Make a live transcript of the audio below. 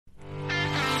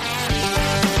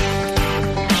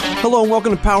Hello and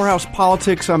welcome to Powerhouse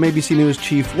Politics. I'm ABC News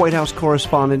Chief White House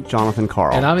Correspondent Jonathan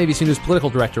Karl. And I'm ABC News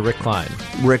Political Director Rick Klein.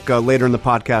 Rick, later in the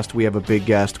podcast we have a big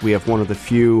guest. We have one of the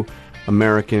few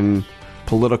American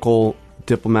political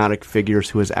diplomatic figures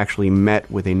who has actually met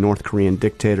with a North Korean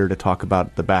dictator to talk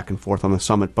about the back and forth on the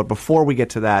summit. But before we get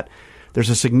to that,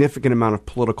 there's a significant amount of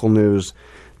political news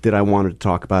that I wanted to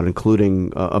talk about,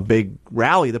 including a big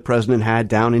rally the president had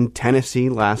down in Tennessee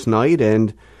last night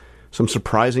and some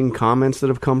surprising comments that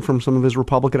have come from some of his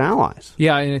Republican allies.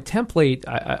 Yeah, in a template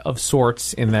of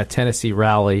sorts in that Tennessee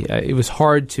rally, it was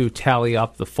hard to tally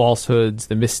up the falsehoods,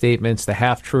 the misstatements, the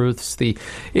half-truths,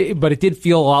 but it did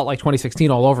feel a lot like 2016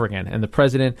 all over again. And the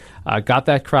president got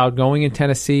that crowd going in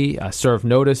Tennessee, served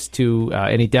notice to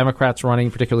any Democrats running,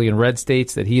 particularly in red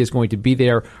states, that he is going to be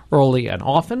there early and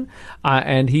often.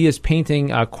 And he is painting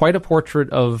quite a portrait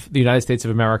of the United States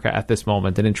of America at this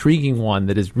moment, an intriguing one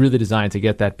that is really designed to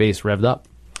get that base revved up.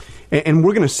 And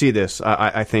we're going to see this,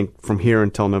 I think, from here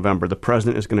until November. The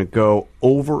president is going to go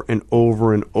over and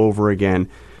over and over again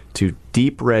to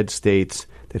deep red states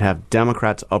that have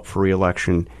Democrats up for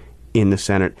re-election in the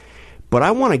Senate. But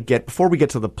I want to before we get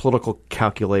to the political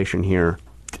calculation here,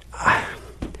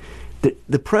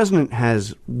 the president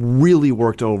has really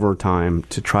worked overtime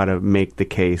to try to make the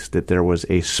case that there was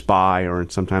a spy, or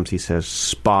sometimes he says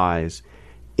spies,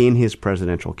 in his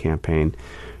presidential campaign.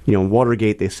 You know, in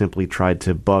Watergate, they simply tried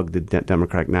to bug the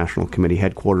Democratic National Committee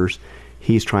headquarters.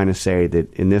 He's trying to say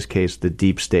that, in this case, the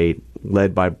deep state,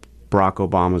 led by Barack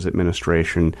Obama's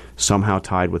administration, somehow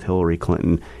tied with Hillary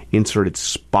Clinton, inserted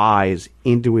spies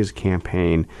into his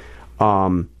campaign.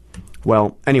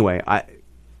 Well, anyway, I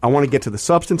want to get to the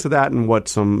substance of that and what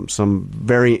some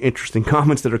very interesting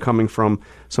comments that are coming from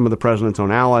some of the president's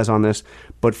own allies on this.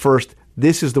 But first,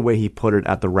 this is the way he put it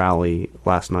at the rally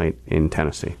last night in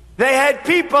Tennessee. They had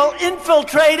people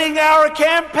infiltrating our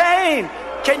campaign.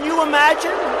 Can you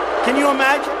imagine? Can you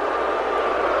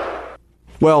imagine?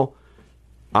 Well,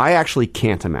 I actually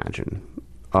can't imagine.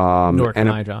 Nor can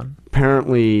I, John.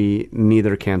 Apparently,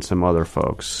 neither can some other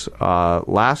folks.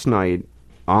 Last night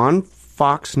on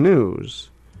Fox News,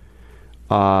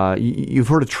 you've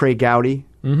heard of Trey Gowdy?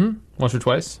 Mm-hmm. Once or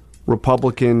twice.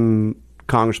 Republican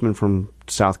congressman from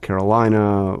South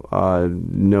Carolina,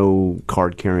 no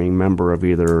card-carrying member of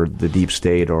either the deep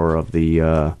state or of the,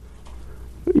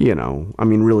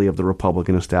 really of the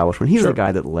Republican establishment. He's the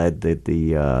guy that led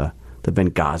the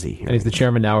Benghazi hearing. And he's the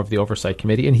chairman now of the Oversight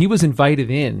Committee. And he was invited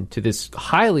in to this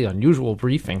highly unusual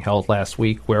briefing held last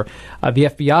week where the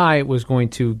FBI was going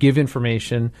to give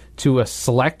information to a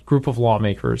select group of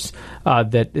lawmakers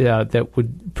that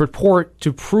would purport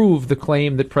to prove the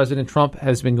claim that President Trump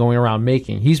has been going around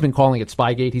making. He's been calling it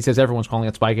Spygate. He says everyone's calling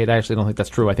it Spygate. I actually don't think that's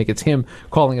true. I think it's him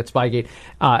calling it Spygate.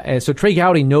 And so Trey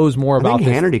Gowdy knows more about this.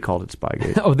 I think Hannity called it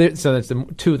Spygate. So that's the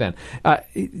two then.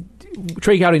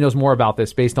 Trey Gowdy knows more about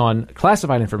this based on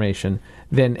classified information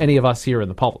than any of us here in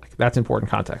the public. That's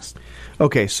important context.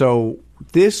 Okay, so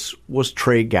this was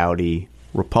Trey Gowdy,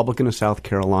 Republican of South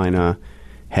Carolina,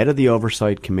 head of the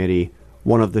Oversight Committee,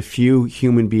 one of the few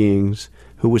human beings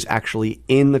who was actually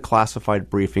in the classified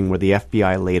briefing where the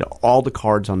FBI laid all the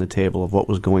cards on the table of what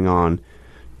was going on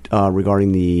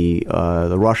regarding the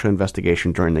Russia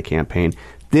investigation during the campaign.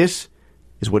 This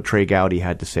is what Trey Gowdy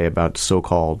had to say about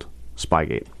so-called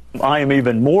Spygate. I am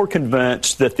even more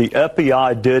convinced that the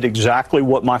FBI did exactly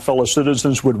what my fellow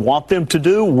citizens would want them to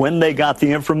do when they got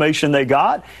the information they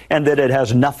got, and that it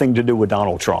has nothing to do with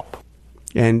Donald Trump.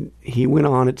 And he went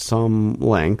on at some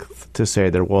length to say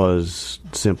there was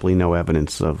simply no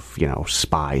evidence of,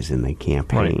 spies in the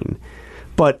campaign. Right.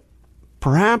 But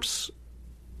perhaps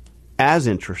as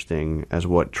interesting as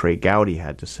what Trey Gowdy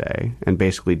had to say, and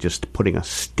basically just putting a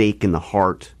stake in the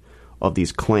heart of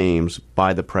these claims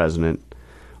by the president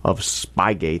of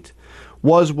Spygate,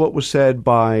 was what was said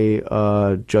by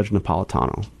Judge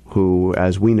Napolitano, who,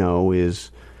 as we know,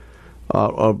 is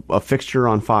a fixture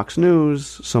on Fox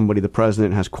News, somebody the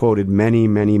president has quoted many,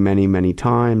 many, many, many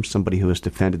times, somebody who has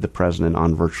defended the president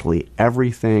on virtually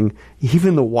everything,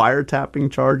 even the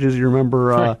wiretapping charges, you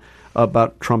remember,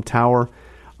 about Trump Tower.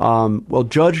 Well,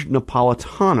 Judge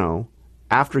Napolitano,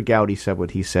 after Gowdy said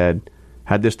what he said,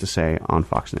 had this to say on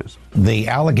Fox News. The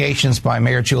allegations by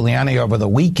Mayor Giuliani over the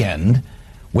weekend,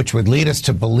 which would lead us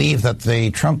to believe that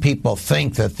the Trump people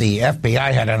think that the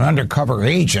FBI had an undercover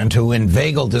agent who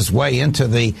inveigled his way into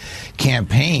the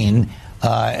campaign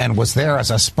and was there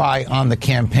as a spy on the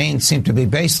campaign, seem to be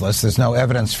baseless. There's no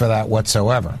evidence for that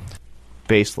whatsoever.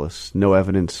 Baseless. No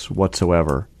evidence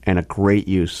whatsoever. and a great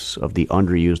use of the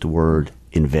underused word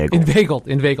inveigled.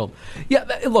 Inveigled. Yeah,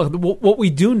 look, what we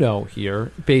do know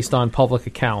here, based on public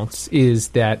accounts, is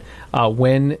that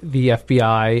when the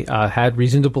FBI had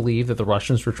reason to believe that the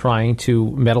Russians were trying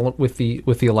to meddle with the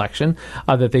election,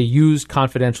 that they used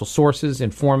confidential sources,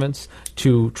 informants,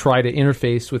 to try to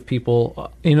interface with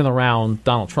people in and around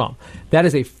Donald Trump. That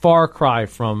is a far cry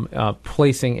from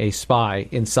placing a spy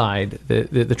inside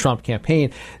the Trump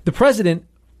campaign. The president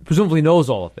presumably knows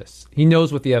all of this. He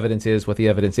knows what the evidence is, what the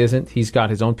evidence isn't. He's got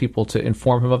his own people to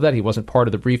inform him of that. He wasn't part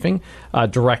of the briefing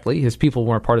directly. His people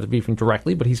weren't part of the briefing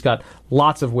directly, but he's got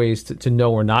lots of ways to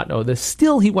know or not know this.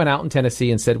 Still, he went out in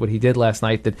Tennessee and said what he did last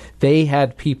night, that they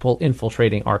had people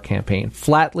infiltrating our campaign.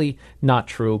 Flatly not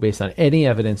true based on any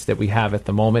evidence that we have at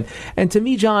the moment. And to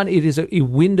me, John, it is a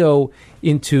window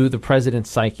into the president's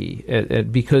psyche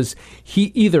because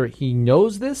he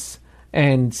knows this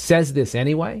and says this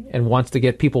anyway and wants to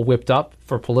get people whipped up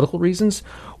for political reasons,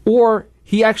 or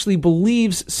he actually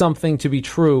believes something to be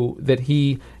true that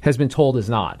he has been told is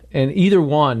not. And either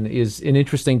one is an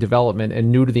interesting development and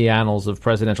new to the annals of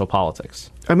presidential politics.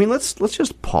 I mean, let's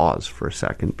just pause for a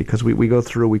second, because we go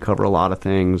through, we cover a lot of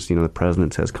things. You know, the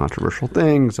president says controversial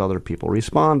things, other people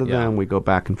respond to them, we go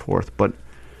back and forth. But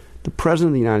the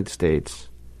president of the United States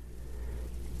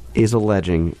is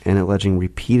alleging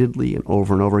repeatedly and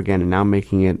over again, and now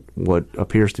making it what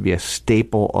appears to be a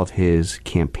staple of his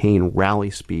campaign rally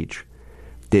speech,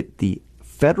 that the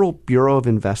Federal Bureau of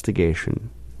Investigation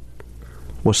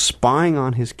was spying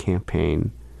on his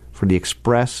campaign for the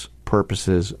express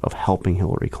purposes of helping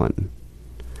Hillary Clinton.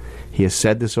 He has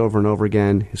said this over and over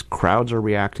again. His crowds are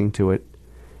reacting to it.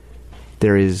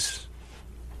 There is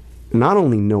not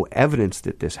only no evidence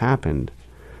that this happened,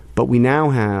 but we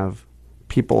now have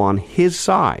people on his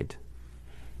side,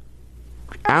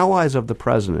 allies of the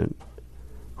president,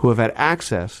 who have had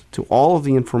access to all of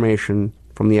the information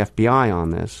from the FBI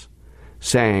on this,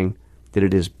 saying that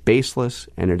it is baseless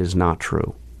and it is not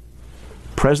true.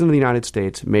 President of the United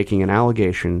States making an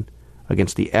allegation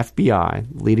against the FBI,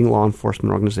 leading law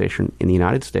enforcement organization in the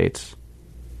United States,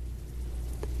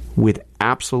 with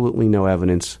absolutely no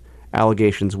evidence,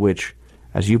 allegations which,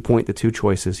 as you point the two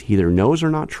choices, he either knows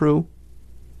are not true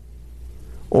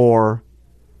or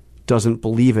doesn't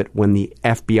believe it when the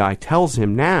FBI tells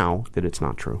him now that it's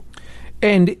not true.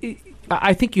 And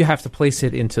I think you have to place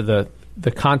it into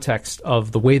the context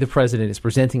of the way the president is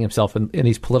presenting himself in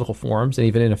these political forums and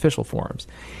even in official forums.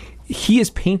 He is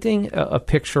painting a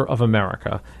picture of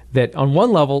America that on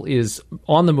one level is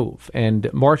on the move and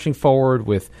marching forward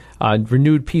with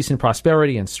renewed peace and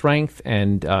prosperity and strength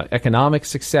and economic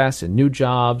success and new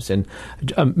jobs and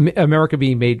America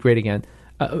being made great again.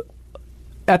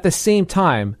 At the same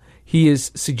time, he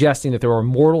is suggesting that there are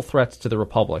mortal threats to the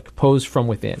republic posed from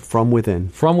within. From within.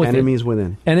 Enemies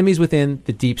within. Enemies within.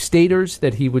 The deep staters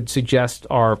that he would suggest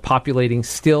are populating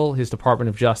still his Department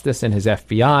of Justice and his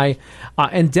FBI.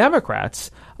 And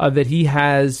Democrats that he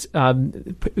has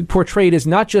portrayed as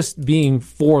not just being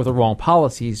for the wrong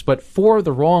policies, but for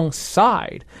the wrong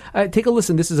side. Take a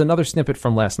listen. This is another snippet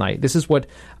from last night. This is what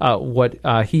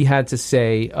he had to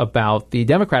say about the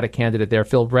Democratic candidate there,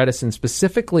 Phil Bredesen,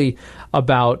 specifically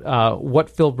about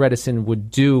what Phil Bredesen would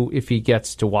do if he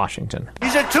gets to Washington.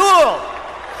 He's a tool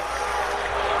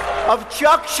of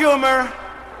Chuck Schumer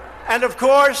and, of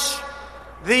course,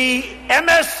 the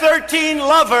MS-13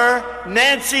 lover,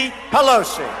 Nancy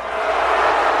Pelosi.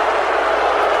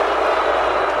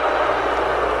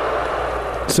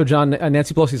 So, John,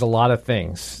 Nancy Pelosi is a lot of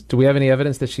things. Do we have any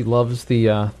evidence that she loves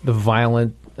the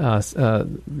violent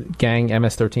gang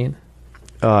MS-13?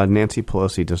 Nancy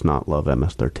Pelosi does not love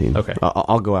MS-13. Okay.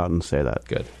 I'll go out and say that.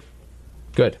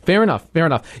 Good. Fair enough.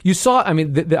 You saw, I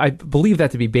mean, I believe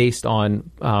that to be based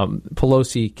on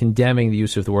Pelosi condemning the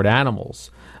use of the word animals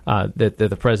that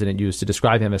the president used to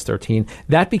describe MS-13.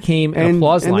 That became an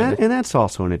applause line. And that's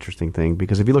also an interesting thing,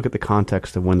 because if you look at the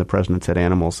context of when the president said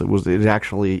animals, it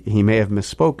actually, he may have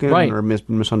misspoken or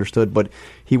misunderstood, but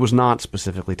he was not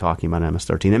specifically talking about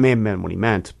MS-13. It may have meant what he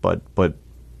meant, but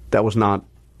that was not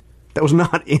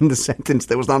in the sentence.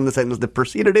 That was not in the sentence that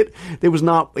preceded it. It was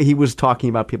not. He was talking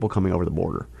about people coming over the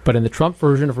border. But in the Trump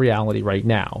version of reality right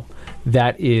now,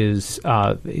 that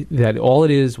all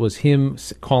it is was him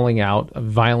calling out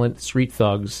violent street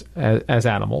thugs as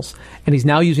animals, and he's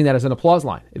now using that as an applause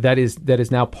line. That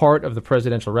is now part of the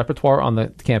presidential repertoire on the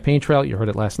campaign trail. You heard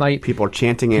it last night. People are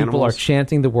chanting animals. People are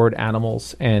chanting the word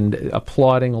animals and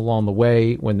applauding along the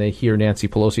way when they hear Nancy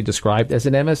Pelosi described as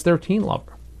an MS-13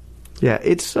 lover. Yeah,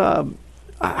 it's, I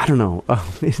don't know.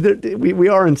 We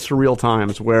are in surreal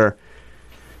times where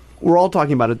we're all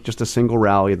talking about it, just a single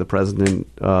rally the president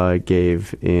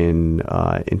gave in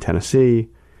Tennessee,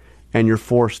 and you're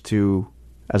forced to,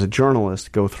 as a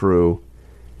journalist, go through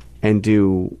and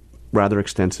do rather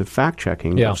extensive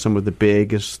fact-checking of some of the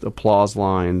biggest applause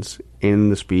lines in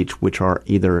the speech, which are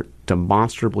either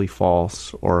demonstrably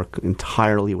false or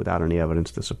entirely without any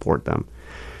evidence to support them.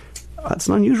 It's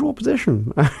an unusual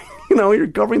position. You're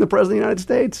covering the President of the United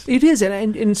States. It is,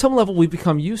 and in some level we've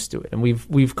become used to it. And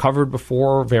we've covered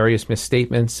before various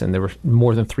misstatements, and there were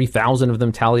more than 3,000 of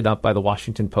them tallied up by the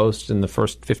Washington Post in the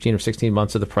first 15 or 16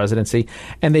 months of the presidency.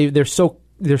 And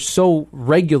they're so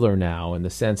regular now in the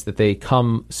sense that they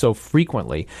come so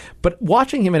frequently. But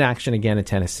watching him in action again in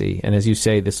Tennessee, and as you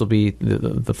say, this will be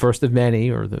the first of many,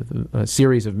 or the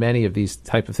series of many of these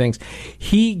type of things,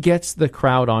 he gets the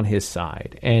crowd on his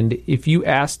side. And if you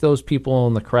ask those people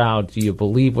in the crowd, do you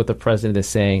believe what the president is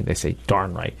saying? They say,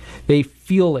 darn right. They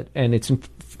feel it, and it's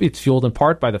fueled in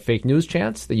part by the fake news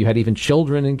chants that you had even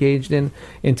children engaged in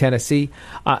Tennessee,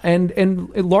 and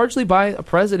largely by a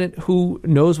president who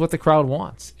knows what the crowd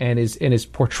wants and is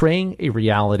portraying a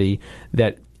reality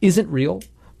that isn't real,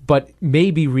 but may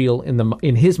be real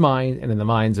in his mind and in the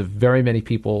minds of very many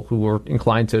people who were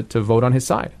inclined to vote on his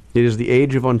side. It is the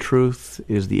age of untruth.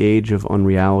 It is the age of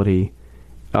unreality,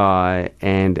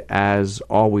 and as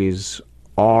always,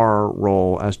 our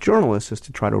role as journalists is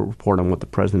to try to report on what the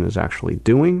president is actually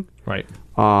doing. Right.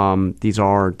 These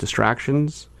are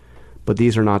distractions, but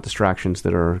these are not distractions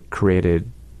that are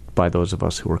created by those of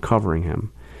us who are covering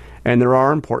him. And there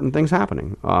are important things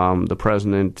happening. The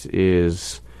president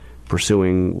is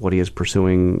pursuing what he is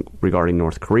pursuing regarding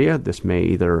North Korea. This may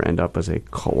either end up as a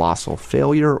colossal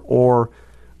failure or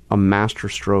a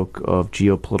masterstroke of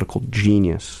geopolitical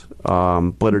genius.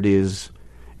 But it is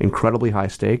incredibly high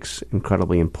stakes,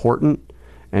 incredibly important,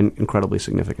 and incredibly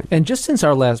significant. And just since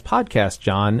our last podcast,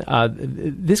 John,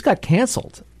 this got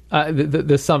canceled.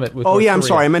 The summit with North Korea. I'm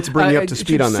sorry. I meant to bring you up to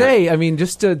speed on that.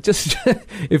 Just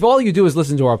if all you do is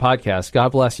listen to our podcast, God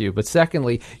bless you. But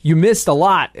secondly, you missed a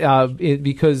lot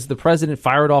because the president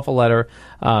fired off a letter,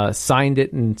 signed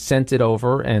it, and sent it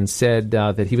over, and said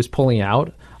that he was pulling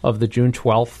out of the June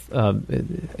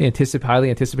 12th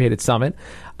highly anticipated summit.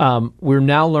 We're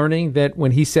now learning that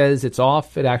when he says it's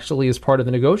off, it actually is part of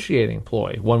the negotiating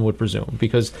ploy, one would presume,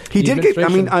 because he did get,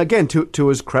 again, to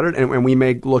his credit, and we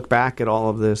may look back at all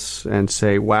of this and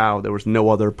say, wow, there was no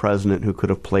other president who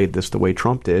could have played this the way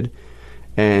Trump did.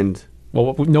 And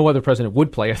well, no other president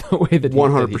would play it the way that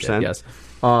 100%. He did, yes.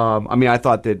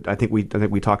 I think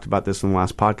we talked about this in the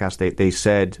last podcast.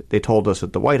 They told us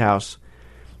at the White House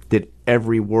that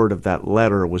every word of that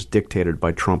letter was dictated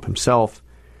by Trump himself.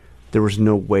 There was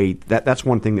no way that's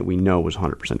one thing that we know was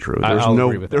 100% true.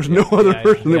 There's no other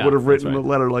person that would have written a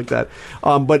letter like that.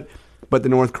 But the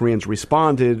North Koreans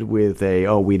responded with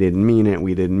we didn't mean it.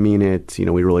 We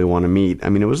we really want to meet. I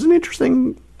mean, it was an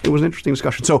interesting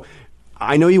discussion. So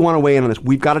I know you want to weigh in on this.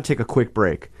 We've got to take a quick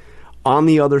break. On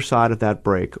the other side of that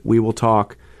break, we will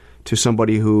talk to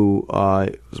somebody who is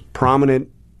a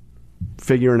prominent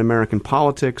figure in American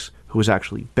politics, who has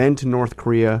actually been to North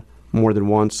Korea more than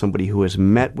once, somebody who has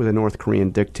met with a North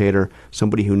Korean dictator,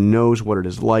 somebody who knows what it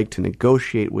is like to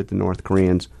negotiate with the North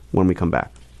Koreans, when we come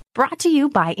back. Brought to you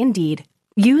by Indeed.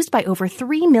 Used by over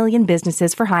 3 million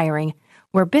businesses for hiring,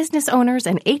 where business owners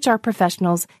and HR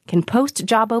professionals can post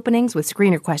job openings with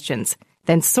screener questions,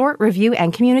 then sort, review,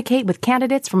 and communicate with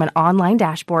candidates from an online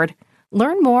dashboard.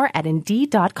 Learn more at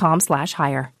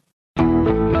Indeed.com/hire.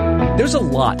 There's a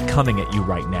lot coming at you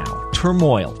right now.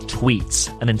 Turmoil, tweets,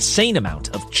 an insane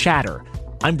amount of chatter.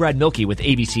 I'm Brad Milkey with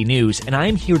ABC News, and I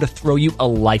am here to throw you a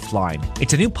lifeline.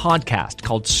 It's a new podcast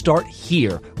called Start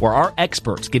Here, where our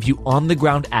experts give you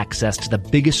on-the-ground access to the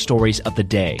biggest stories of the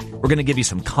day. We're going to give you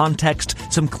some context,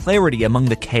 some clarity among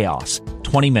the chaos.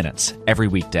 20 minutes every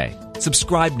weekday.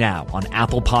 Subscribe now on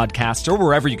Apple Podcasts or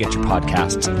wherever you get your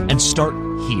podcasts, and start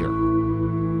here.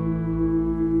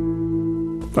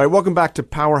 All right, welcome back to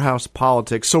Powerhouse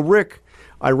Politics. So, Rick,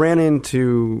 I ran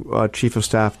into Chief of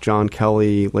Staff John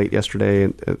Kelly late yesterday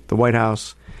at the White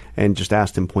House and just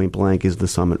asked him point blank, is the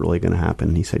summit really going to happen?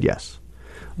 And he said yes.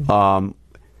 The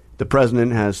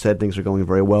president has said things are going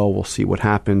very well. We'll see what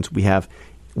happens. We have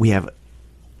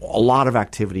a lot of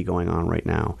activity going on right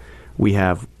now. We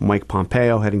have Mike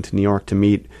Pompeo heading to New York to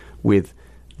meet with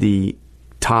the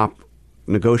top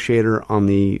negotiator on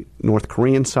the North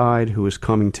Korean side, who is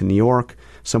coming to New York.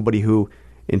 Somebody who,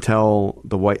 until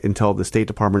the State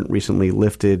Department recently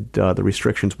lifted the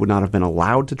restrictions, would not have been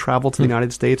allowed to travel to the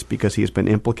United States because he has been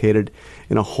implicated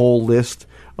in a whole list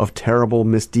of terrible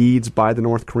misdeeds by the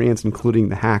North Koreans, including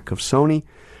the hack of Sony.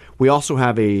 We also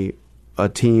have a a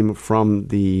team from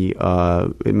the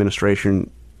administration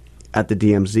at the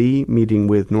DMZ, meeting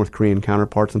with North Korean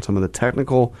counterparts on some of the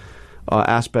technical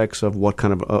aspects of what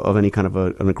kind of any kind of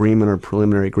an agreement or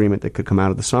preliminary agreement that could come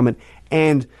out of the summit.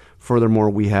 And furthermore,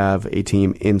 we have a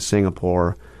team in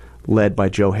Singapore led by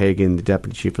Joe Hagan, the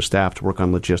Deputy Chief of Staff, to work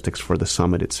on logistics for the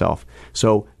summit itself.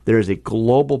 So there is a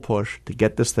global push to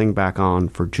get this thing back on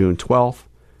for June 12th.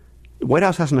 The White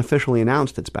House hasn't officially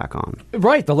announced it's back on.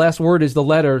 Right. The last word is the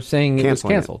letter saying it was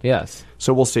Canceling canceled. Yes.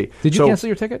 So we'll see. Did you cancel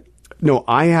your ticket? No,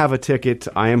 I have a ticket.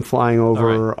 I am flying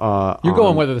over. Right. You're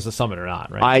going whether there's a summit or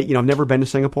not, right? I've never been to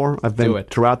Singapore. I've been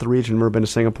throughout the region, never been to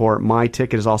Singapore. My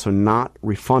ticket is also not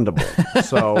refundable.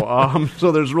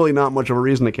 So there's really not much of a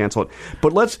reason to cancel it.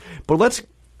 But let's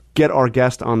get our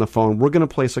guest on the phone. We're going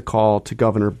to place a call to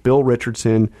Governor Bill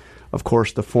Richardson, of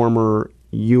course, the former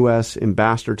U.S.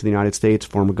 ambassador to the United States,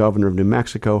 former governor of New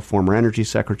Mexico, former energy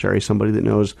secretary, somebody that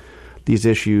knows these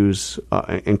issues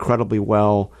incredibly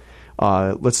well.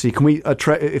 Let's see. Can we?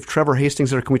 If Trevor Hastings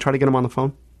is there, can we try to get him on the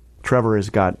phone? Trevor has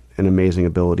got an amazing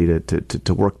ability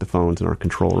to work the phones in our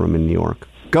control room in New York.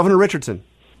 Governor Richardson.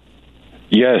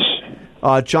 Yes.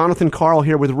 Jonathan Karl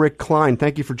here with Rick Klein.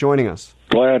 Thank you for joining us.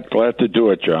 Glad to do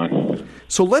it, John.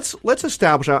 So let's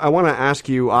establish. I want to ask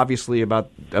you, obviously, about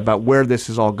where this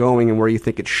is all going and where you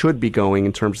think it should be going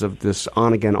in terms of this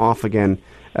on again, off again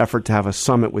effort to have a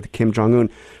summit with Kim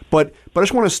Jong-un. But I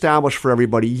just want to establish for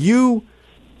everybody, you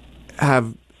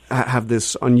have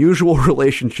this unusual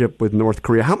relationship with North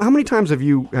Korea. How many times have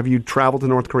you traveled to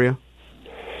North Korea?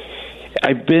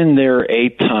 I've been there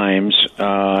 8 times,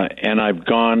 and I've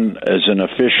gone as an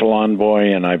official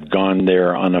envoy, and I've gone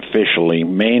there unofficially,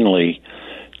 mainly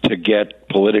to get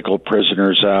political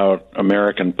prisoners out,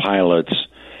 American pilots,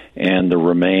 and the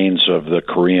remains of the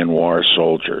Korean War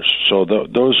soldiers. So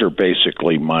those are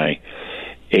basically my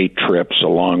 8 trips,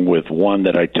 along with one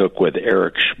that I took with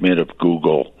Eric Schmidt of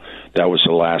Google. That was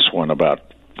the last one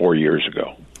about 4 years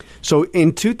ago. So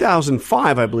in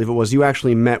 2005, I believe it was, you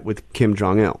actually met with Kim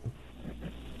Jong-il.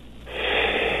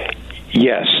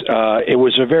 Yes, it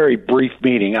was a very brief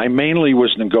meeting. I mainly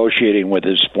was negotiating with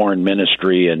his foreign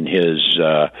ministry and his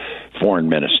foreign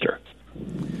minister.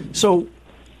 So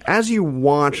as you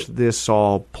watch this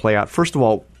all play out, first of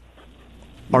all,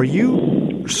 are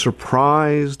you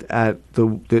surprised at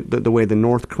the way the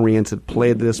North Koreans had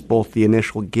played this, both the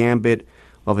initial gambit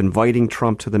of inviting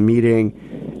Trump to the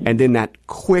meeting and then that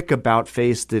quick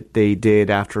about-face that they did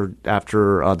after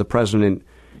the president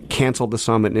canceled the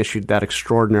summit and issued that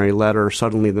extraordinary letter?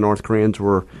 Suddenly the North Koreans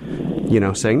were,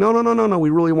 saying, no, we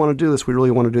really want to do this. We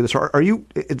really want to do this. Are you?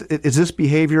 Is this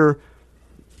behavior?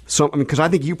 Because I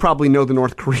think you probably know the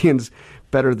North Koreans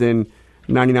better than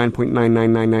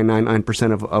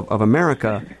 99.99999% of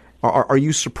America. Are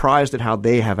you surprised at how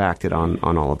they have acted on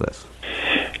all of this?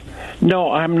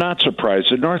 No, I'm not surprised.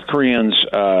 The North Koreans,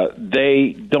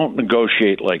 they don't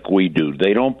negotiate like we do.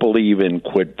 They don't believe in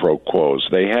quid pro quos.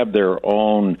 They have their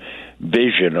own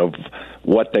vision of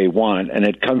what they want, and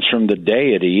it comes from the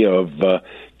deity of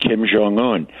Kim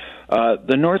Jong-un.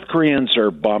 The North Koreans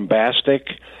are bombastic.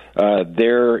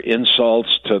 Their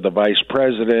insults to the vice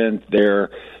president, their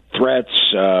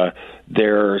threats,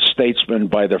 their statesmen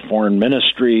by their foreign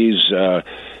ministries,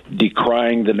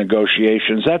 decrying the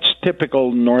negotiations. That's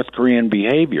typical North Korean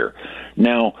behavior.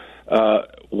 Now,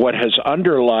 what has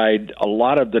underlied a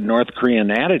lot of the North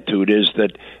Korean attitude is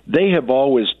that they have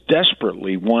always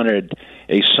desperately wanted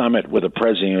a summit with the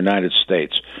President of the United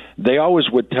States. They always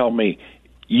would tell me,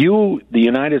 you, the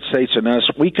United States, and us,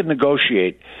 we can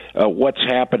negotiate what's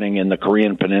happening in the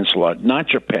Korean Peninsula, not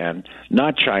Japan,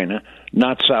 not China,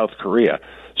 not South Korea.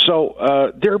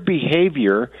 So their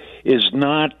behavior is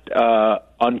not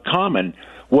uncommon.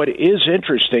 What is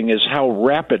interesting is how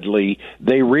rapidly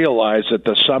they realized that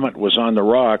the summit was on the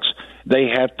rocks. They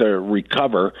had to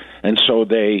recover, and so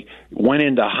they went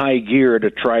into high gear to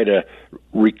try to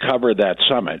recover that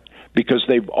summit, because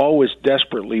they've always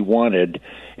desperately wanted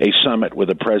a summit with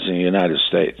the President of the United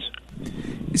States.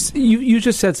 You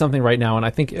just said something right now, and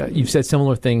I think you've said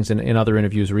similar things in other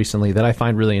interviews recently that I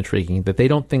find really intriguing, that they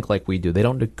don't think like we do. They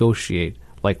don't negotiate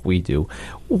like we do.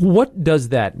 What does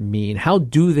that mean? How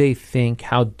do they think?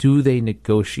 How do they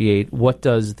negotiate? What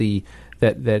does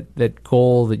that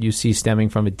goal that you see stemming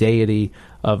from a deity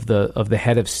of the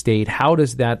head of state, how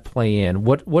does that play in?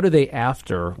 What are they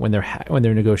after when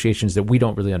they're negotiations that we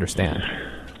don't really understand?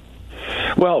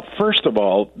 Well, first of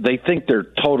all, they think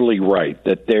they're totally right,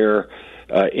 that their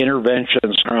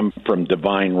interventions come from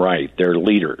divine right, their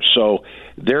leaders. So,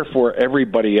 therefore,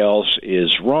 everybody else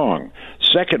is wrong.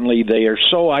 Secondly, they are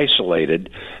so isolated,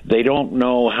 they don't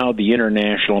know how the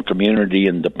international community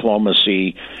and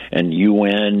diplomacy and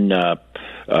UN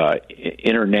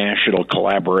international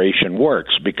collaboration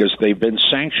works because they've been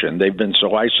sanctioned. They've been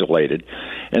so isolated.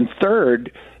 And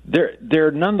third,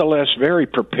 they're nonetheless very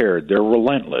prepared. They're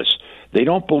relentless. They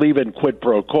don't believe in quid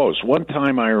pro quos. One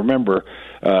time I remember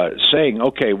saying,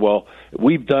 okay, well,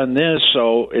 we've done this,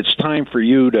 so it's time for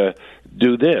you to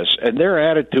do this. And their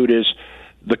attitude is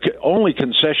the only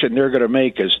concession they're going to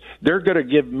make is they're going to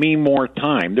give me more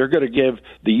time. They're going to give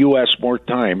the U.S. more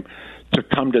time to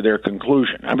come to their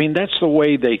conclusion. I mean, that's the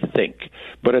way they think.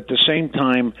 But at the same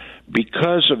time,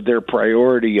 because of their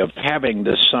priority of having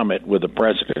this summit with the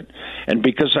president, and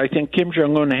because I think Kim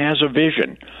Jong-un has a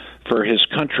vision for his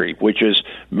country, which is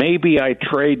maybe I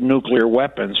trade nuclear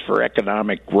weapons for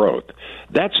economic growth.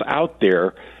 That's out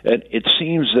there, and it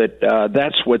seems that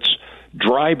that's what's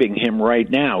driving him right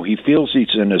now. He feels he's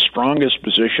in his strongest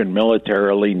position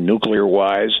militarily,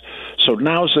 nuclear-wise, so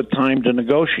now's the time to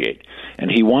negotiate. And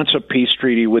he wants a peace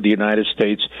treaty with the United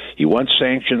States. He wants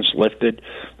sanctions lifted.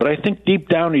 But I think deep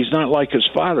down he's not like his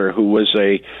father, who was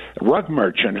a rug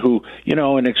merchant who, you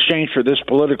know, in exchange for this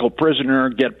political prisoner,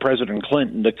 get President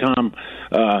Clinton to come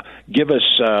give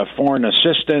us foreign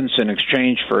assistance in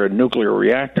exchange for a nuclear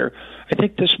reactor. I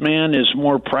think this man is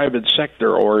more private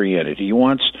sector oriented. He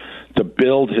wants to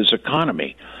build his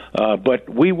economy. But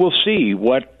we will see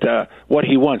what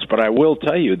he wants. But I will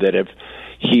tell you that if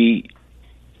he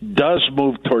does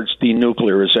move towards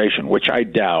denuclearization, which I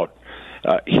doubt,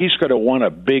 he's going to want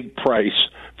a big price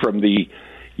from the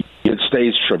United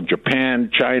States, from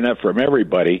Japan, China, from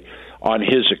everybody on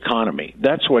his economy.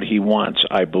 That's what he wants,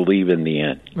 I believe, in the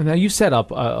end. Now, you set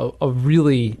up a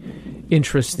really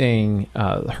interesting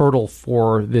hurdle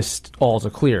for this all to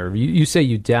clear. You say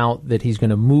you doubt that he's going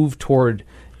to move toward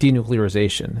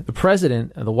denuclearization. The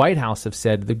president and the White House have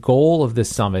said the goal of this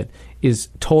summit is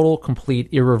total, complete,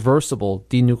 irreversible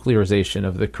denuclearization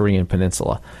of the Korean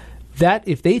Peninsula. That,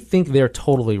 if they think they're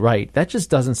totally right, that just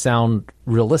doesn't sound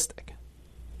realistic.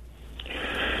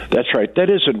 That's right. That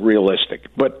isn't realistic.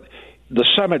 But the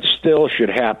summit still should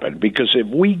happen, because if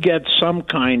we get some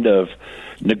kind of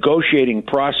negotiating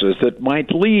process that might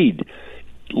lead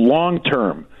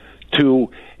long-term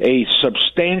to a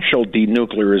substantial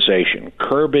denuclearization,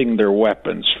 curbing their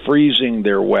weapons, freezing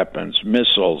their weapons,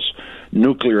 missiles,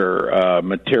 nuclear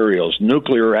materials,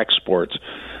 nuclear exports,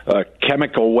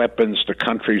 chemical weapons to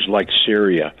countries like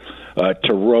Syria,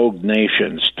 to rogue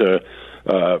nations, to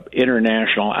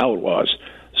international outlaws,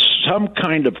 some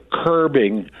kind of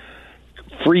curbing,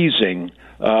 freezing,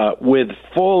 with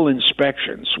full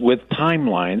inspections, with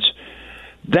timelines,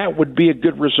 that would be a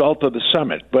good result of the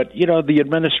summit. But, you know, the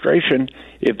administration,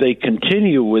 if they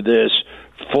continue with this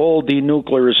full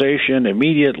denuclearization,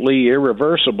 immediately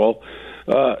irreversible,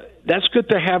 that's good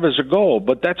to have as a goal,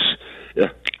 but that's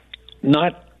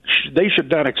not, they should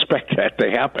not expect that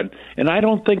to happen. And I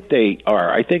don't think they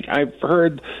are. I think I've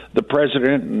heard the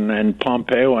president and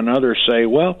Pompeo and others say,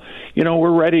 well, you know,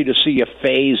 we're ready to see a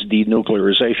phased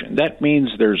denuclearization. That means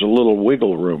there's a little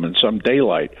wiggle room and some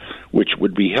daylight, which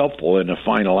would be helpful in a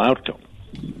final outcome.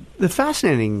 The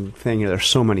fascinating thing here, there's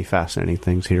so many fascinating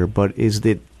things here, but is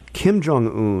that Kim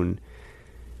Jong-un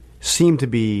seemed to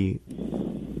be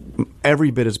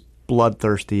every bit as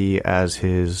bloodthirsty as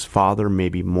his father,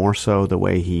 maybe more so, the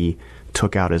way he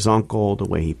took out his uncle, the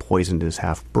way he poisoned his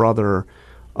half-brother,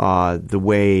 the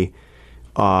way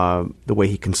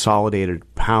he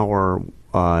consolidated power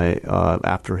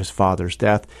after his father's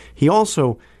death. He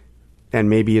also, and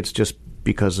maybe it's just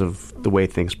because of the way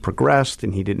things progressed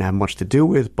and he didn't have much to do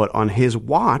with, but on his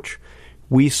watch,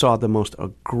 we saw the most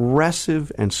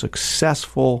aggressive and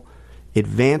successful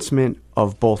advancement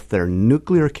of both their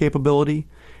nuclear capability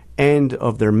and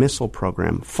of their missile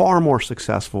program, far more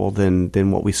successful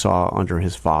than what we saw under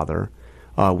his father.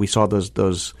 We saw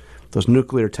those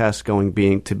nuclear tests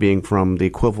being from the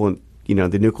equivalent, you know,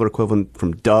 the nuclear equivalent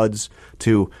from duds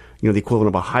to, you know, the equivalent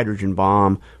of a hydrogen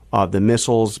bomb. The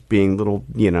missiles being little,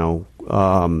 you know,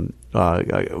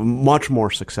 much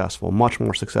more successful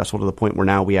to the point where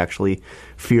now we actually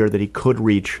fear that he could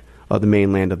reach the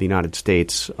mainland of the United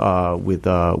States with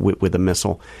a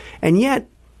missile, and yet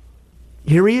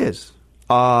here he is.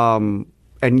 And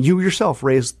you yourself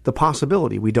raised the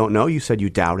possibility. We don't know. You said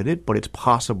you doubted it, but it's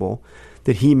possible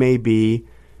that he may be.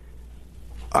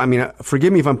 I mean,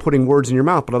 forgive me if I'm putting words in your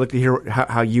mouth, but I'd like to hear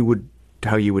how you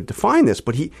would define this.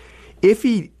 But if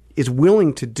he is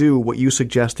willing to do what you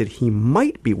suggested he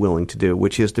might be willing to do,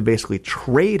 which is to basically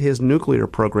trade his nuclear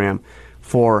program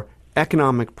for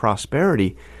economic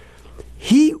prosperity,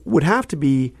 he would have to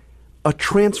be a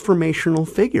transformational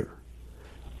figure.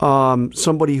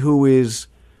 somebody who is,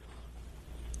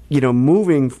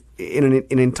 moving in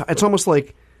an entire. It's almost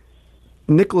like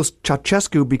Nicholas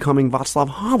Ceausescu becoming Václav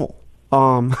Havel.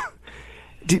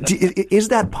 Is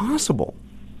that possible?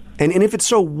 And if it's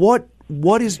so,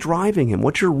 what is driving him?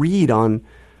 What's your read on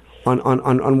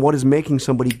what is making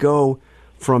somebody go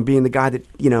from being the guy that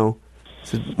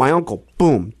says, my uncle,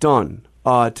 boom, done,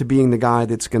 to being the guy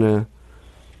that's going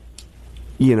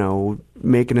to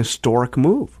make an historic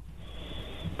move?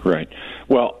 Right.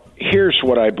 Well, here's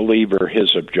what I believe are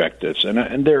his objectives,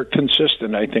 and they're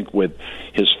consistent, I think, with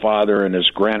his father and his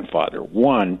grandfather.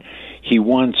 One, he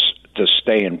wants to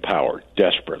stay in power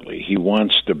desperately. He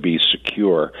wants to be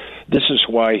secure. This is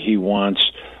why he wants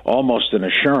almost an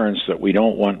assurance that we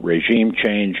don't want regime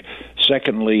change.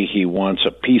 Secondly, he wants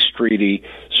a peace treaty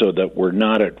so that we're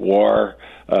not at war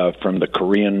from the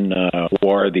Korean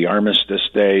War, the armistice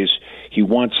days. He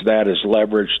wants that as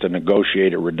leverage to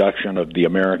negotiate a reduction of the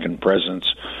American presence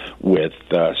with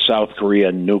South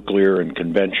Korea, nuclear and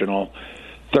conventional.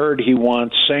 Third, he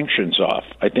wants sanctions off.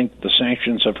 I think the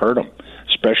sanctions have hurt him,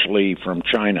 especially from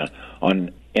China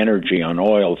on energy, on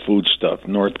oil, foodstuff,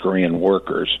 North Korean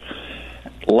workers.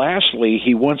 Lastly,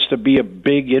 he wants to be a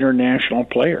big international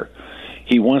player.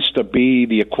 He wants to be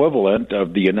the equivalent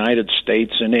of the United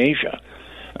States in Asia.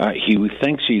 He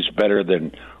thinks he's better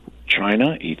than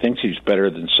China. He thinks he's better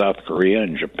than South Korea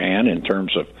and Japan in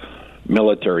terms of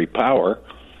military power.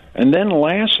 And then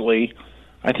lastly,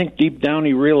 I think deep down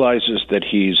he realizes that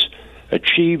he's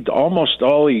achieved almost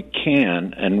all he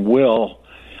can and will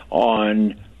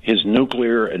on his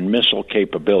nuclear and missile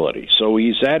capability. So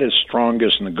he's at his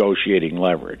strongest negotiating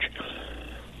leverage.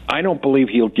 I don't believe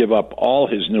he'll give up all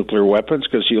his nuclear weapons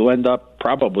because he'll end up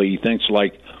probably, he thinks,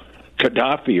 like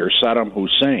Gaddafi or Saddam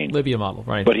Hussein. Libya model,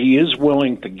 right. But he is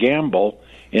willing to gamble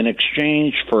in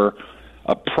exchange for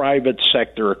a private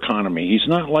sector economy. He's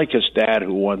not like his dad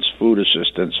who wants food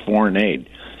assistance, foreign aid.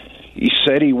 He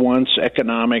said he wants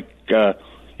economic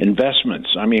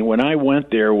investments. I mean, when I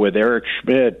went there with Eric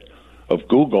Schmidt of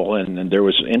Google and there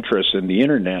was interest in the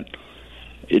Internet,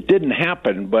 it didn't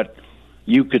happen, but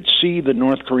you could see the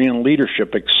North Korean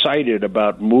leadership excited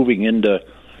about moving into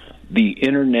the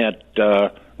Internet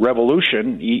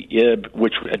revolution,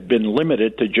 which had been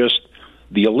limited to just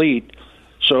the elite.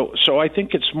 So I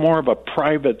think it's more of a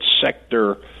private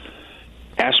sector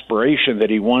aspiration that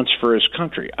he wants for his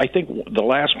country. I think the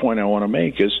last point I want to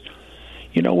make is,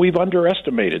 we've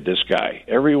underestimated this guy.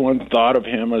 Everyone thought of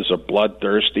him as a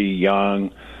bloodthirsty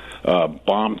young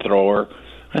bomb thrower.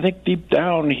 I think deep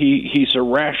down he's a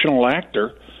rational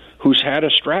actor who's had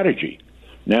a strategy.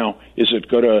 Now, is it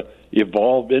going to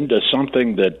evolve into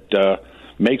something that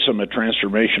makes him a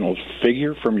transformational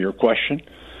figure from your question?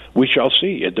 We shall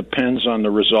see. It depends on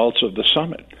the results of the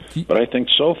summit. But I think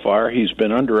so far he's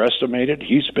been underestimated.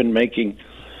 He's been making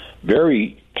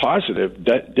very positive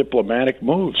diplomatic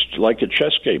moves, like a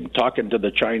chess game, talking to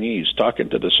the Chinese, talking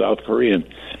to the South Korean,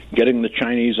 getting the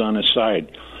Chinese on his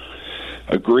side,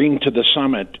 agreeing to the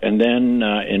summit, and then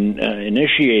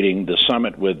initiating the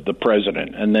summit with the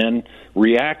president, and then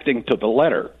reacting to the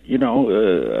letter.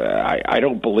 I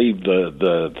don't believe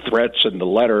the threats in the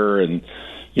letter and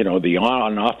the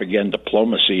on and off again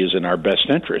diplomacy is in our best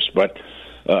interest, but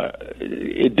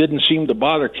it didn't seem to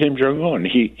bother Kim Jong-un.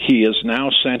 He has now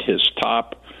sent his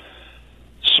top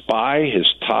spy,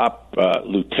 his top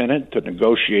lieutenant, to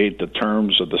negotiate the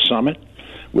terms of the summit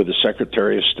with the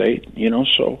Secretary of State.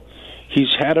 So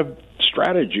he's had a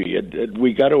strategy, and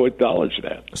we got to acknowledge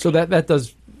that. So that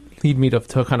does lead me to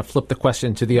kind of flip the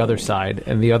question to the other side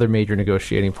and the other major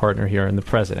negotiating partner here in the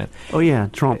president. Oh, yeah,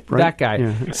 Trump, right? That guy.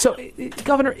 Yeah. So,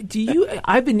 Governor,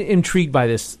 I've been intrigued by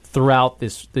this throughout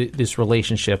this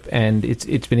relationship, and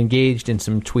it's been engaged in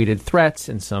some tweeted threats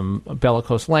and some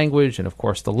bellicose language, and, of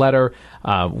course, the letter.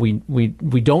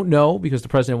 We don't know, because the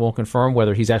president won't confirm,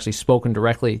 whether he's actually spoken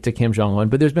directly to Kim Jong-un,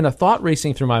 but there's been a thought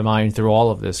racing through my mind through all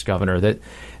of this, Governor, that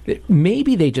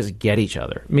maybe they just get each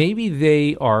other. Maybe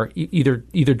they are either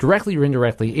directly or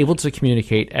indirectly able to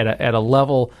communicate at a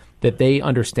level that they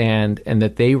understand and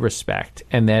that they respect,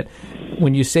 and that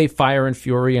when you say fire and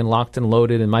fury and locked and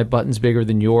loaded and my button's bigger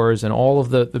than yours and all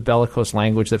of the bellicose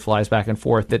language that flies back and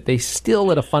forth, that they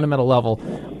still at a fundamental level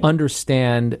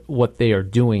understand what they are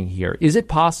doing here. Is it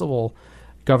possible,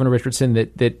 Governor Richardson,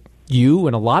 that you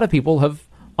and a lot of people have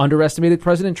underestimated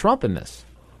President Trump in this?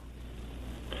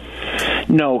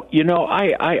 No,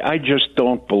 I just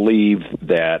don't believe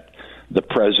that the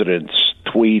president's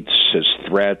tweets, his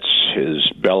threats,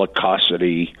 his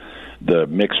bellicosity, the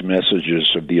mixed messages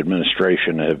of the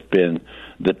administration have been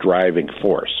the driving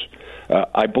force.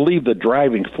 I believe the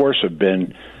driving force have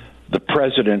been the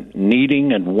president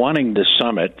needing and wanting the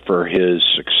summit for his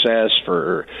success,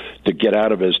 to get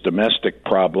out of his domestic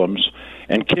problems,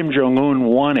 and Kim Jong-un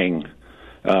wanting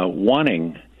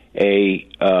a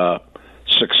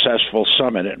successful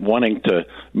summit and wanting to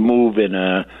move in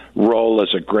a role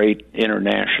as a great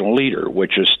international leader,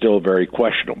 which is still very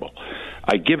questionable.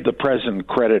 I give the president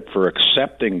credit for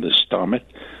accepting the summit.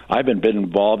 I've been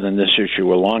involved in this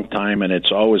issue a long time, and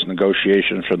it's always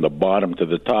negotiations from the bottom to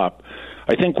the top.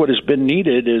 I think what has been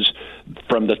needed is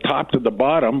from the top to the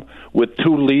bottom with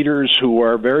two leaders who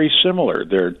are very similar.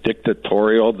 They're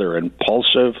dictatorial, they're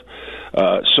impulsive.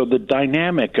 So the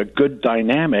dynamic, a good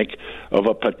dynamic of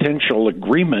a potential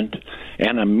agreement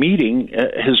and a meeting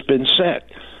has been set.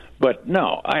 But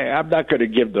no, I'm not going to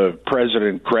give the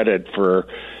president credit for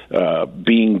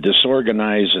being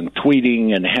disorganized and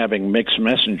tweeting and having mixed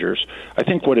messengers. I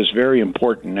think what is very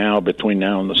important now between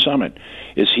now and the summit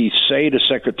is he say to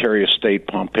Secretary of State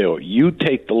Pompeo, you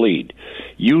take the lead.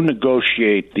 You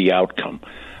negotiate the outcome.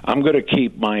 I'm going to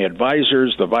keep my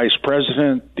advisors, the vice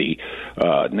president, the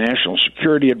national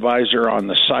security advisor on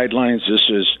the sidelines. This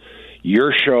is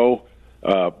your show,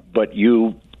 but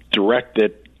you direct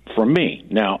it from me.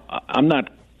 Now, I'm not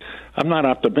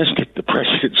optimistic the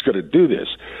president's going to do this,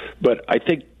 but I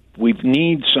think we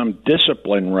need some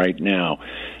discipline right now,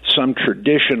 some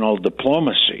traditional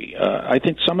diplomacy. I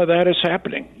think some of that is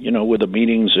happening, with the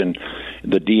meetings in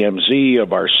the DMZ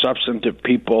of our substantive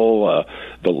people,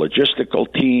 the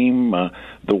logistical team.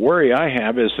 The worry I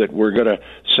have is that we're going to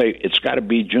say it's got to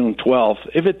be June 12th.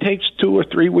 If it takes 2 or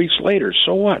 3 weeks later,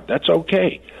 so what? That's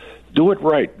okay. Do it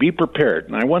right. Be prepared.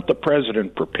 And I want the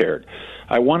president prepared.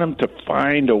 I want him to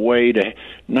find a way to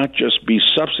not just be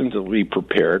substantively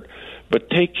prepared, but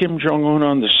take Kim Jong-un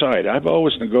on the side. I've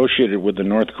always negotiated with the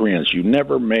North Koreans. You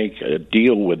never make a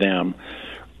deal with them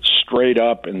straight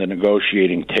up in the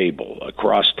negotiating table,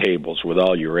 across tables with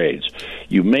all your aides.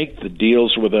 You make the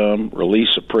deals with them,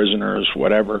 release of prisoners,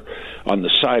 whatever, on the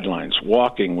sidelines,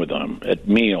 walking with them at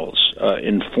meals,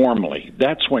 informally.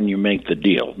 That's when you make the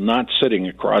deal, not sitting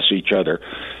across each other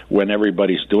when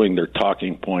everybody's doing their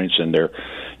talking points and they're,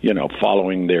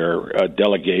 following their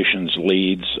delegations'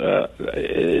 leads.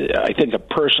 I think a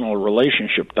personal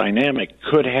relationship dynamic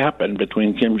could happen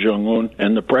between Kim Jong-un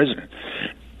and the president.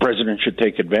 President should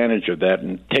take advantage of that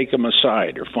and take them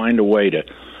aside or find a way to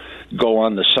go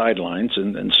on the sidelines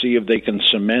and see if they can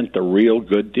cement a real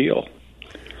good deal.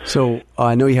 So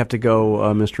I know you have to go,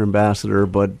 Mr. Ambassador,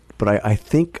 but I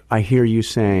think I hear you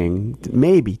saying that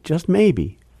maybe, just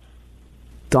maybe,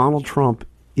 Donald Trump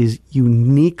is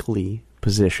uniquely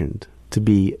positioned to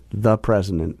be the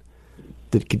president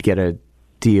that could get a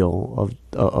deal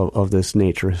of this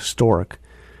nature, historic,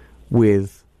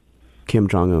 with Kim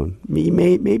Jong-un.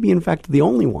 Maybe, in fact, the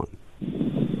only one.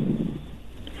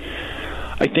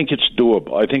 I think it's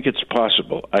doable. I think it's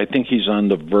possible. I think he's on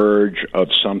the verge of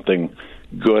something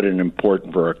good and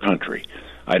important for our country.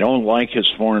 I don't like his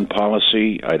foreign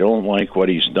policy. I don't like what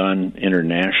he's done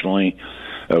internationally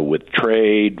with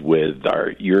trade, with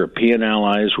our European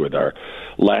allies, with our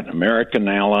Latin American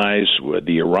allies, with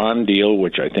the Iran deal,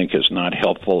 which I think is not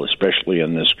helpful, especially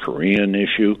in this Korean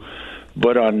issue.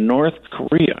 But on North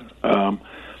Korea,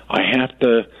 I have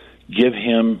to give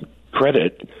him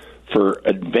credit for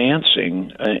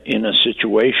advancing in a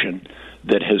situation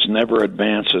that has never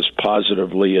advanced as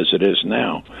positively as it is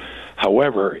now.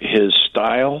 However, his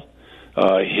style,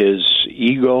 his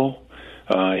ego,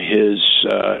 his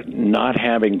not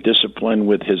having discipline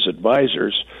with his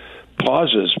advisors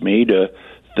causes me to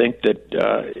think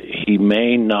that he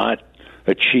may not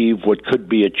achieve what could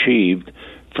be achieved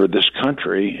for this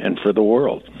country and for the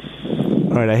world.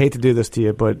 All right, I hate to do this to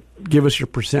you, but give us your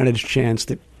percentage chance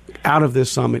that out of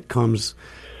this summit comes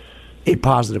a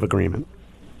positive agreement.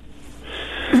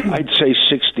 I'd say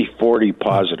 60-40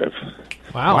 positive.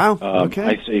 Wow. Okay.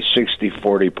 I'd say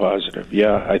 60-40 positive.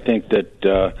 Yeah, I think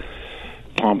that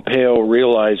Pompeo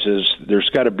realizes there's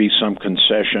got to be some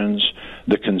concessions.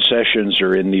 The concessions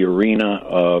are in the arena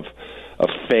of a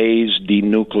phased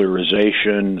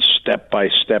denuclearization,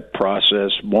 step-by-step process,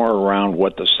 more around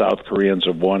what the South Koreans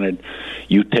have wanted.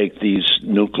 You take these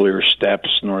nuclear steps,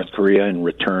 North Korea, in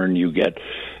return you get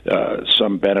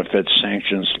some benefits,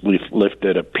 sanctions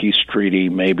lifted, a peace treaty,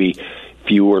 maybe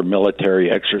fewer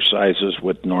military exercises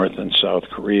with North and South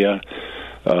Korea.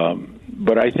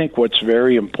 But I think what's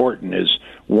very important is,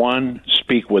 one,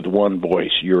 speak with one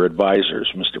voice, your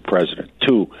advisors, Mr. President.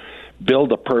 Two,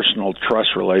 build a personal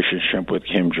trust relationship with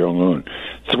Kim Jong-un.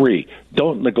 3,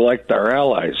 don't neglect our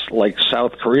allies like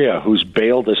South Korea, who's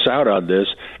bailed us out on this,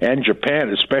 and Japan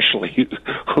especially,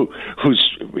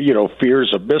 who's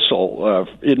fears a missile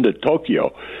into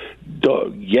Tokyo.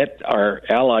 get our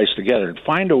allies together and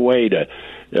find a way to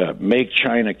make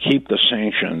China keep the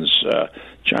sanctions.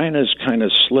 China's kind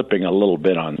of slipping a little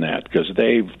bit on that because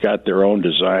they've got their own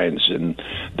designs in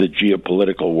the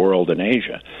geopolitical world in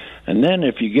Asia. And then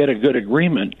if you get a good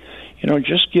agreement,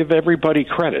 just give everybody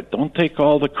credit. Don't take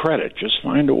all the credit. Just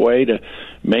find a way to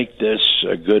make this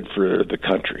good for the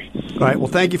country. All right. Well,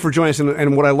 thank you for joining us.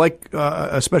 And what I like,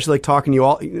 especially like talking to you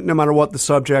all, no matter what the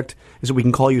subject, is that we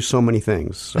can call you so many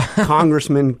things. So,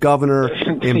 Congressman, governor,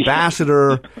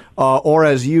 ambassador, or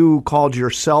as you called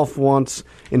yourself once,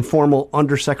 informal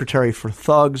undersecretary for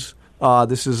thugs.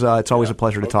 It's always a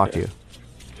pleasure to talk to you.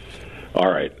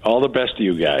 All right. All the best to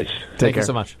you guys. Thank you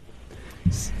so much.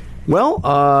 Well,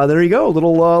 there you go. A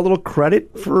little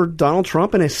credit for Donald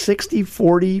Trump and a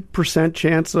 60-40%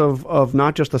 chance of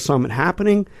not just the summit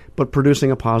happening, but producing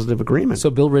a positive agreement.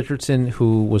 So Bill Richardson,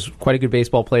 who was quite a good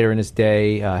baseball player in his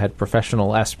day, had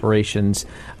professional aspirations.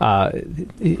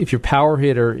 If your power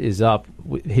hitter is up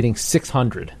hitting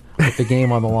 600 with the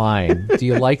game on the line, do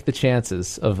you like the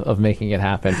chances of making it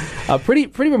happen? Pretty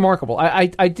remarkable.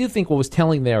 I do think what was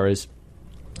telling there is,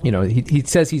 he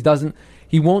says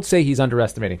he won't say he's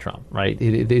underestimating Trump, right?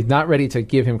 He's not ready to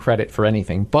give him credit for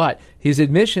anything. But his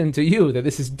admission to you that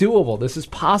this is doable, this is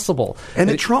possible, and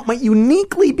that Trump might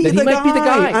uniquely be the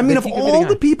guy. I mean, of all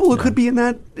the people who could be in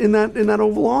that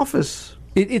Oval Office,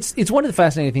 it's one of the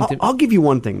fascinating things. I'll give you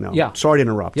one thing though. Yeah. Sorry to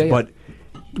interrupt, but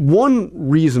one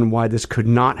reason why this could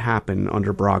not happen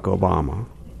under Barack Obama,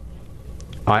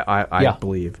 I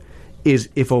believe, is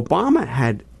if Obama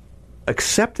had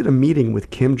accepted a meeting with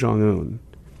Kim Jong-un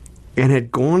and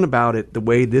had gone about it the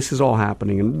way this is all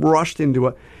happening and rushed into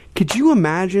it. Could you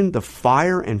imagine the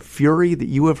fire and fury that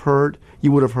you would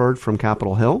have heard from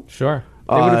Capitol Hill? Sure.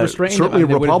 They would have restrained certainly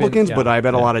Republicans, but I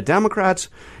bet a lot of Democrats,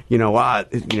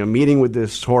 meeting with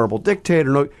this horrible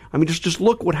dictator. I mean, just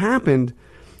look what happened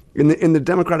in the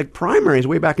Democratic primaries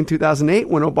way back in 2008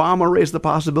 when Obama raised the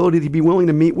possibility to be willing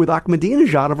to meet with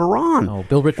Ahmadinejad of Iran. Oh,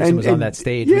 Bill Richardson was on that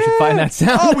stage. Yeah. We should find that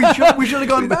sound. Oh, we should have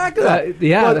gone back to that.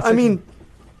 But, I mean,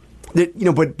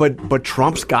 but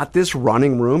Trump's got this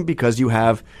running room because you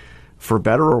have, for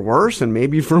better or worse, and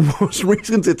maybe for most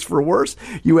reasons it's for worse,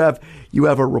 you have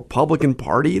a Republican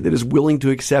Party that is willing to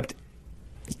accept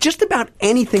just about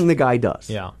anything the guy does.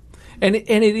 Yeah. And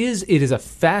it is a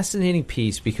fascinating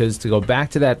piece because to go back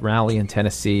to that rally in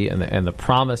Tennessee and the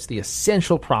promise, the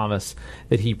essential promise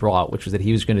that he brought, which was that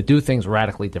he was going to do things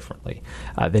radically differently,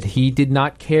 that he did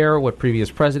not care what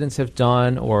previous presidents have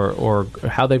done or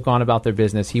how they've gone about their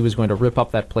business. He was going to rip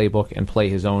up that playbook and play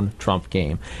his own Trump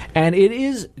game. And it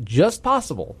is just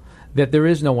possible that there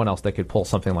is no one else that could pull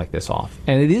something like this off.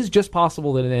 And it is just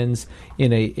possible that it ends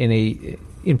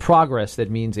in progress that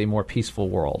means a more peaceful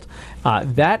world.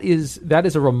 That is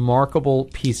a remarkable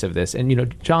piece of this.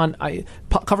 And John,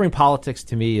 covering politics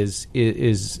to me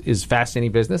is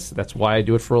fascinating business. That's why I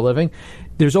do it for a living.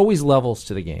 There's always levels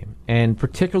to the game, and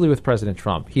particularly with President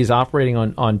Trump, he's operating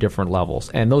on different levels.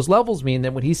 And those levels mean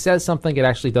that when he says something, it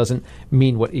actually doesn't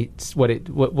mean what he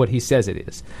says it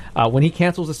is. When he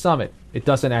cancels a summit, it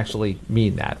doesn't actually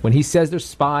mean that. When he says there's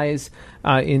spies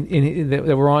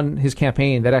that were on his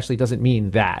campaign, that actually doesn't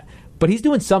mean that. But he's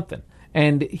doing something,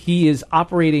 and he is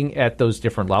operating at those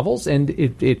different levels, and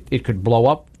it could blow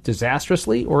up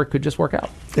disastrously, or it could just work out.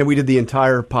 And we did the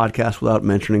entire podcast without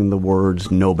mentioning the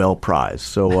words Nobel Prize.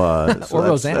 So, or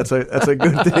Roseanne. That's a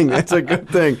good thing. That's a good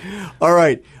thing. All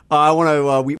right, I want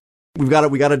to. We got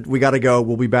to go.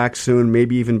 We'll be back soon,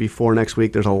 maybe even before next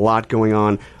week. There's a lot going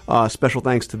on. Special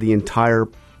thanks to the entire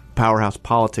Powerhouse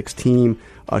Politics team.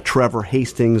 Trevor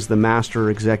Hastings, the master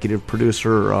executive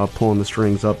producer, pulling the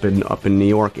strings up in New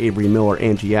York. Avery Miller,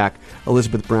 Angie Yack,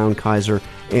 Elizabeth Brown Kaiser,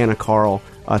 Anna Carl.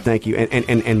 Thank you,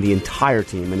 and the entire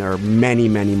team. And there are many,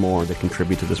 many more that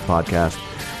contribute to this podcast.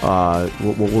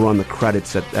 We'll run the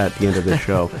credits at the end of this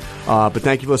show. But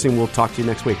thank you for listening. We'll talk to you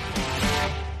next week.